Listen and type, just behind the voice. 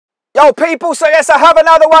Oh, people, so yes, I have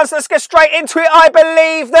another one, so let's get straight into it. I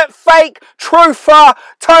believe that fake truther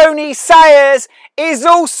Tony Sayers is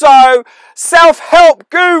also self-help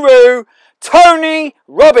guru Tony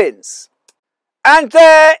Robbins. And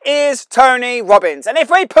there is Tony Robbins. And if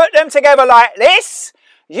we put them together like this,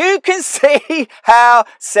 you can see how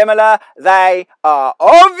similar they are.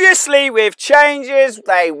 Obviously, with changes,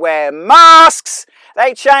 they wear masks.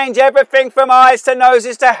 They change everything from eyes to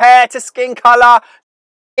noses to hair to skin colour,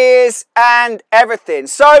 ears and everything.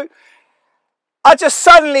 So I just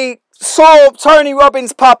suddenly saw Tony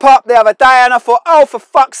Robbins pop up the other day and I thought, oh, for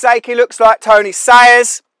fuck's sake, he looks like Tony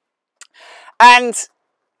Sayers. And,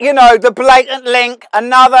 you know, the blatant link,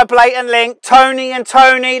 another blatant link, Tony and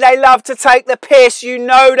Tony, they love to take the piss. You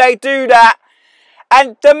know they do that.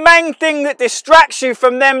 And the main thing that distracts you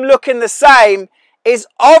from them looking the same is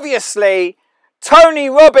obviously Tony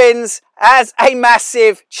Robbins has a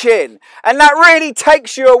massive chin. And that really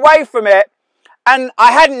takes you away from it. And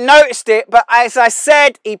I hadn't noticed it, but as I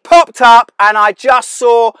said, he popped up and I just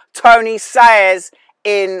saw Tony Sayers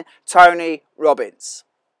in Tony Robbins.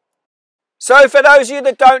 So for those of you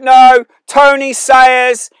that don't know, Tony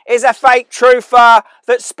Sayers is a fake truther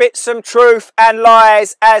that spits some truth and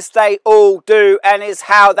lies as they all do and is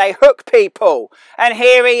how they hook people. And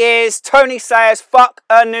here he is, Tony Sayers, fuck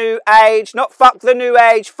a new age, not fuck the new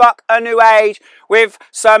age, fuck a new age, with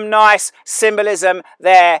some nice symbolism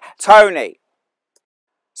there, Tony.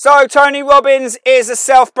 So Tony Robbins is a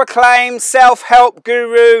self-proclaimed self-help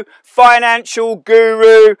guru, financial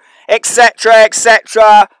guru, etc.,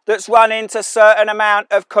 etc., that's run into a certain amount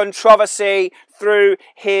of controversy through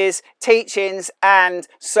his teachings and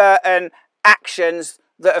certain actions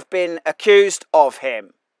that have been accused of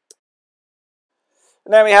him.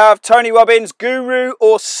 And then we have Tony Robbins, guru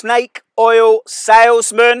or snake oil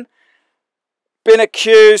salesman, been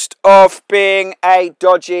accused of being a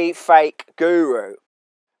dodgy fake guru.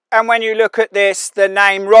 And when you look at this, the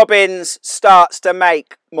name Robbins starts to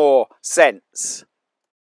make more sense.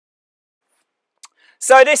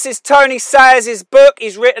 So this is Tony Sayers' book.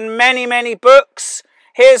 He's written many, many books.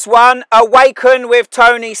 Here's one, Awaken with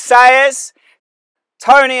Tony Sayers.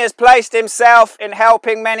 Tony has placed himself in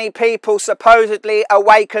helping many people supposedly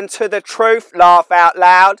awaken to the truth, laugh out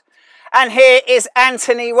loud. And here is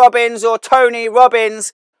Anthony Robbins or Tony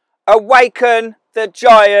Robbins, Awaken the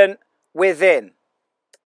Giant Within.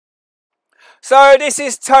 So this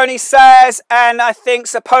is Tony Sayers and I think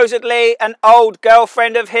supposedly an old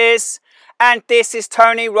girlfriend of his. And this is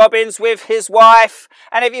Tony Robbins with his wife.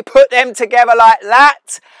 And if you put them together like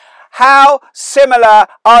that, how similar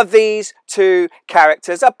are these two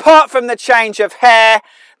characters? Apart from the change of hair,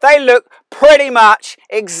 they look pretty much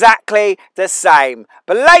exactly the same.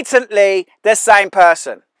 Blatantly the same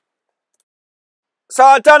person. So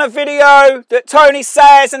I've done a video that Tony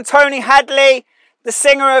Sayers and Tony Hadley, the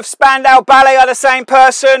singer of Spandau Ballet, are the same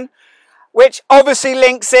person, which obviously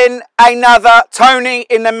links in another Tony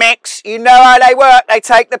in the mix. You know how they work, they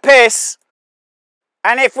take the piss.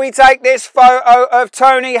 And if we take this photo of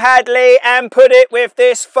Tony Hadley and put it with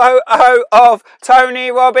this photo of Tony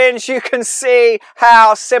Robbins, you can see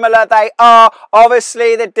how similar they are.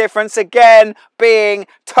 Obviously the difference again being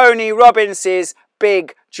Tony Robbins'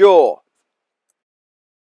 big jaw.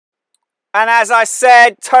 And as I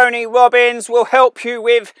said, Tony Robbins will help you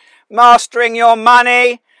with mastering your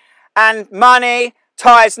money. And money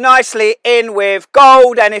ties nicely in with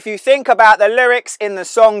gold. And if you think about the lyrics in the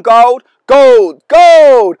song Gold, gold,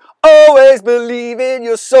 gold, always believe in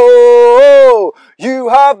your soul. You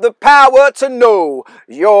have the power to know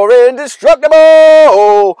you're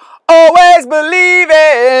indestructible. Always believe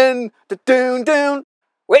in the doon-doon.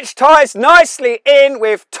 Which ties nicely in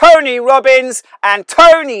with Tony Robbins and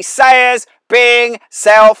Tony Sayers being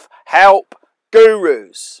self-help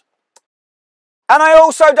gurus. And I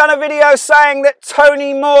also done a video saying that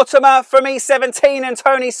Tony Mortimer from E17 and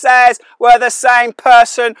Tony Sayers were the same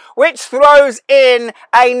person, which throws in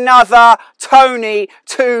another Tony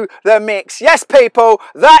to the mix. Yes, people,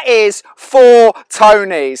 that is 4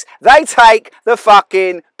 Tonys. They take the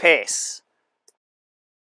fucking piss.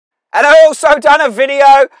 And I also done a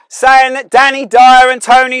video saying that Danny Dyer and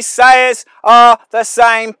Tony Sayers are the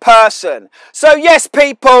same person. So yes,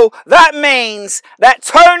 people, that means that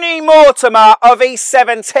Tony Mortimer of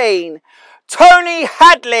E17, Tony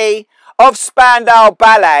Hadley of Spandau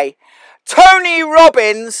Ballet, Tony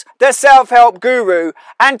Robbins, the self-help guru,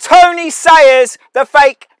 and Tony Sayers, the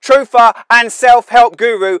fake truther and self-help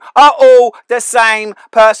guru, are all the same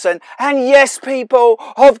person. And yes, people,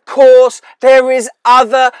 of course, there is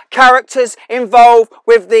other characters involved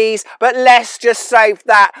with these, but let's just save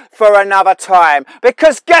that for another time.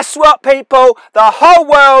 Because guess what, people? The whole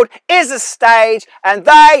world is a stage, and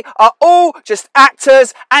they are all just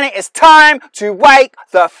actors, and it is time to wake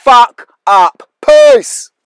the fuck up. Peace!